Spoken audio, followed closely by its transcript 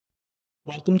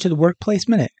Welcome to the Workplace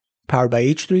Minute, powered by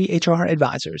H3 HR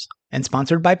Advisors and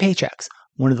sponsored by Paychex,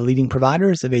 one of the leading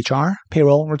providers of HR,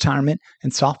 payroll, retirement,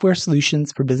 and software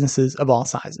solutions for businesses of all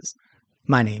sizes.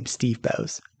 My name's Steve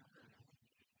Bowes.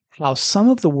 How some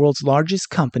of the world's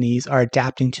largest companies are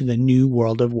adapting to the new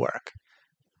world of work.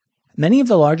 Many of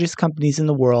the largest companies in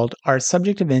the world are a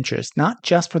subject of interest not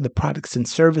just for the products and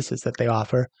services that they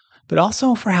offer, but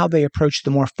also for how they approach the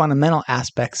more fundamental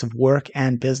aspects of work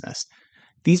and business.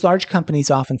 These large companies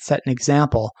often set an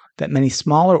example that many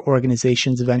smaller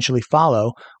organizations eventually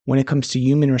follow when it comes to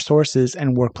human resources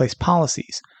and workplace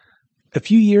policies. A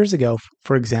few years ago,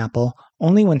 for example,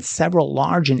 only when several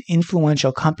large and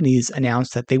influential companies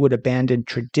announced that they would abandon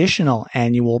traditional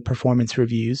annual performance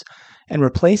reviews and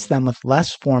replace them with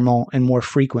less formal and more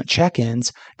frequent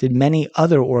check-ins did many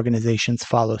other organizations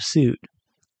follow suit.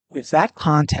 With that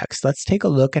context, let's take a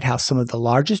look at how some of the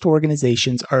largest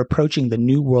organizations are approaching the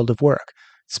new world of work,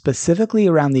 specifically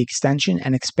around the extension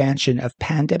and expansion of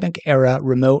pandemic-era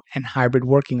remote and hybrid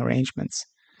working arrangements.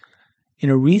 In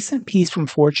a recent piece from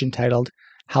Fortune titled,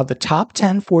 How the Top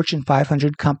 10 Fortune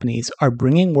 500 Companies Are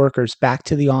Bringing Workers Back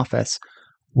to the Office,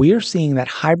 we are seeing that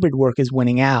hybrid work is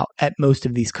winning out at most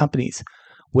of these companies,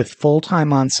 with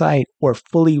full-time on-site or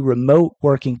fully remote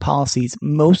working policies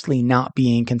mostly not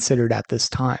being considered at this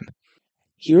time.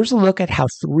 Here's a look at how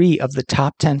 3 of the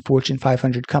top 10 Fortune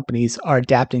 500 companies are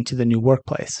adapting to the new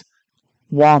workplace.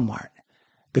 Walmart.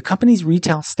 The company's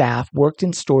retail staff worked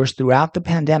in stores throughout the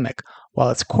pandemic, while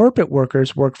its corporate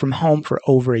workers worked from home for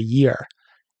over a year.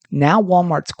 Now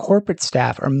Walmart's corporate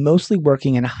staff are mostly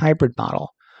working in a hybrid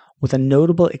model, with a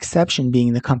notable exception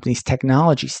being the company's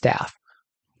technology staff.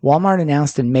 Walmart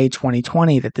announced in May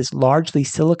 2020 that this largely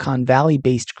Silicon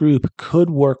Valley-based group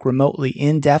could work remotely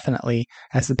indefinitely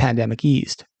as the pandemic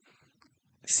eased.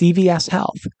 CVS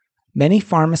Health. Many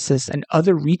pharmacists and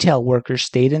other retail workers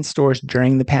stayed in stores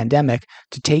during the pandemic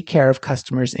to take care of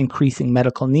customers' increasing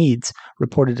medical needs,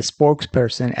 reported a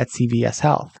spokesperson at CVS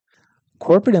Health.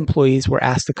 Corporate employees were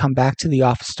asked to come back to the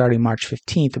office starting March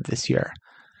 15th of this year.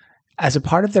 As a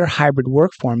part of their hybrid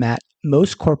work format,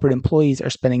 most corporate employees are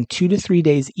spending 2 to 3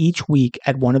 days each week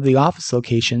at one of the office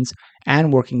locations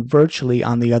and working virtually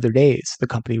on the other days, the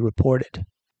company reported.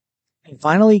 And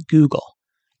finally, Google.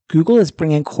 Google is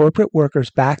bringing corporate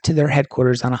workers back to their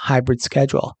headquarters on a hybrid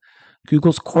schedule.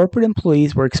 Google's corporate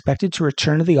employees were expected to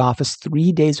return to the office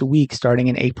 3 days a week starting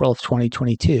in April of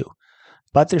 2022.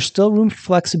 But there's still room for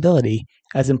flexibility,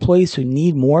 as employees who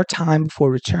need more time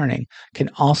before returning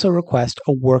can also request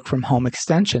a work-from-home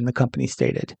extension, the company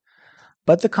stated.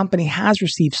 But the company has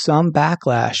received some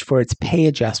backlash for its pay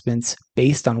adjustments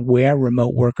based on where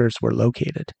remote workers were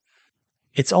located.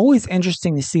 It's always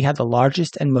interesting to see how the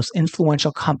largest and most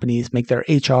influential companies make their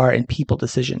HR and people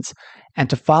decisions, and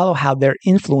to follow how their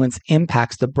influence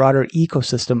impacts the broader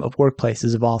ecosystem of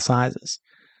workplaces of all sizes.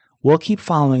 We'll keep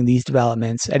following these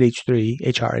developments at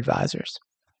H3 HR Advisors.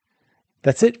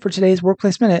 That's it for today's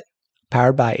Workplace Minute,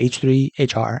 powered by H3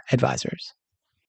 HR Advisors.